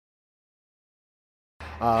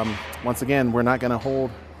Once again, we're not going to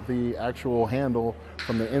hold the actual handle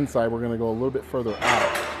from the inside. We're going to go a little bit further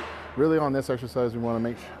out. Really on this exercise, we want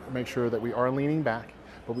to make sure that we are leaning back,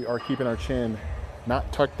 but we are keeping our chin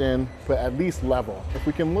not tucked in, but at least level. If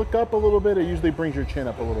we can look up a little bit, it usually brings your chin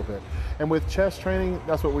up a little bit. And with chest training,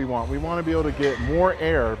 that's what we want. We want to be able to get more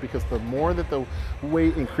air, because the more that the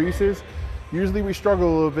weight increases, usually we struggle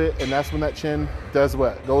a little bit, and that's when that chin does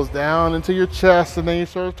what? Goes down into your chest, and then you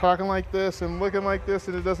start talking like this and looking like this,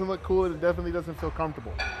 and it doesn't look cool, and it definitely doesn't feel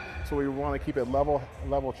comfortable. So we want to keep it level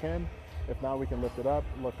chin. If not, we can lift it up,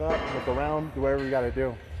 look around, do whatever we got to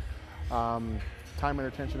do. Time and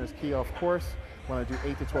attention is key, of course. Want to do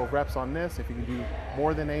 8 to 12 reps on this. If you can do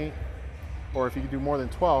more than 8, or if you can do more than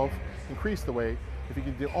 12, increase the weight. If you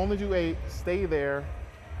can only do 8, stay there.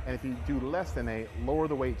 And if you do less than 8, lower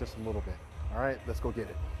the weight just a little bit. All right, let's go get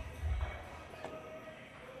it.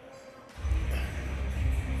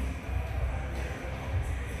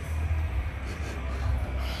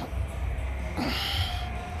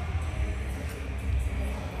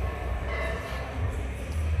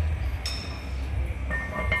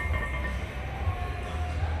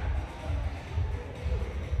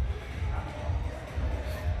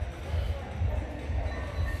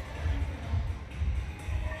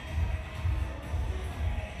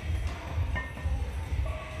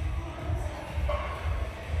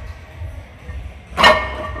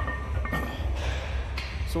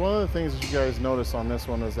 So one of the things that you guys notice on this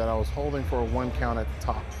one is that I was holding for a 1 count at the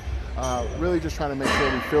top. Really just trying to make sure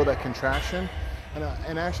we feel that contraction.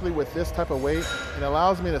 And actually with this type of weight, it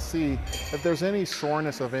allows me to see if there's any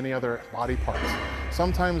soreness of any other body parts.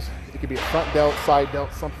 Sometimes it could be a front delt, side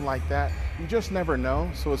delt, something like that. You just never know.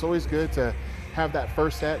 So it's always good to have that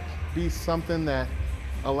first set be something that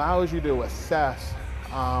allows you to assess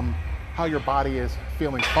how your body is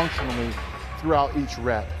feeling functionally throughout each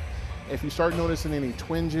rep. If you start noticing any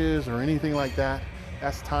twinges or anything like that,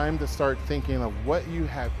 that's time to start thinking of what you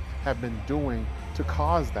have been doing to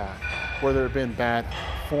cause that, whether it been bad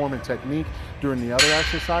form and technique during the other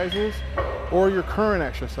exercises or your current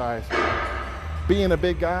exercise. Being a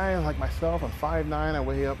big guy like myself, I'm 5'9", I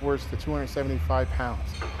weigh upwards to 275 pounds.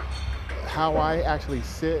 How I actually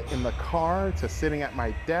sit in the car, to sitting at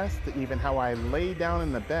my desk, to even how I lay down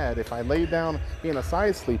in the bed. If I lay down being a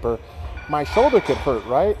side sleeper, my shoulder could hurt,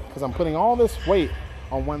 right? Because I'm putting all this weight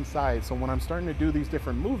on one side. So when I'm starting to do these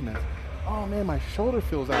different movements, oh man, my shoulder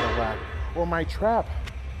feels out of whack. Or my trap,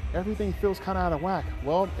 everything feels kind of out of whack.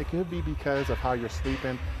 Well, it could be because of how you're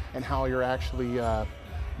sleeping and how you're actually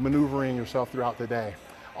maneuvering yourself throughout the day.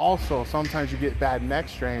 Also, sometimes you get bad neck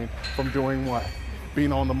strain from doing what?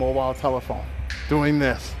 Being on the mobile telephone, doing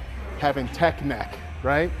this, having tech neck,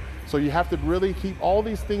 right? So you have to really keep all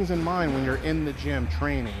these things in mind when you're in the gym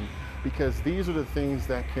training, because these are the things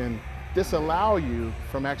that can disallow you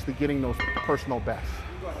from actually getting those personal bests.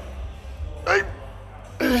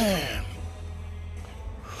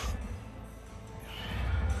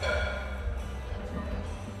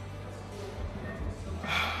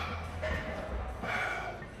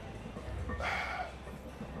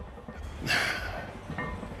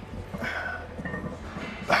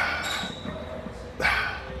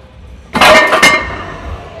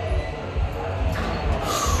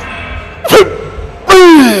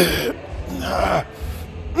 Yeah.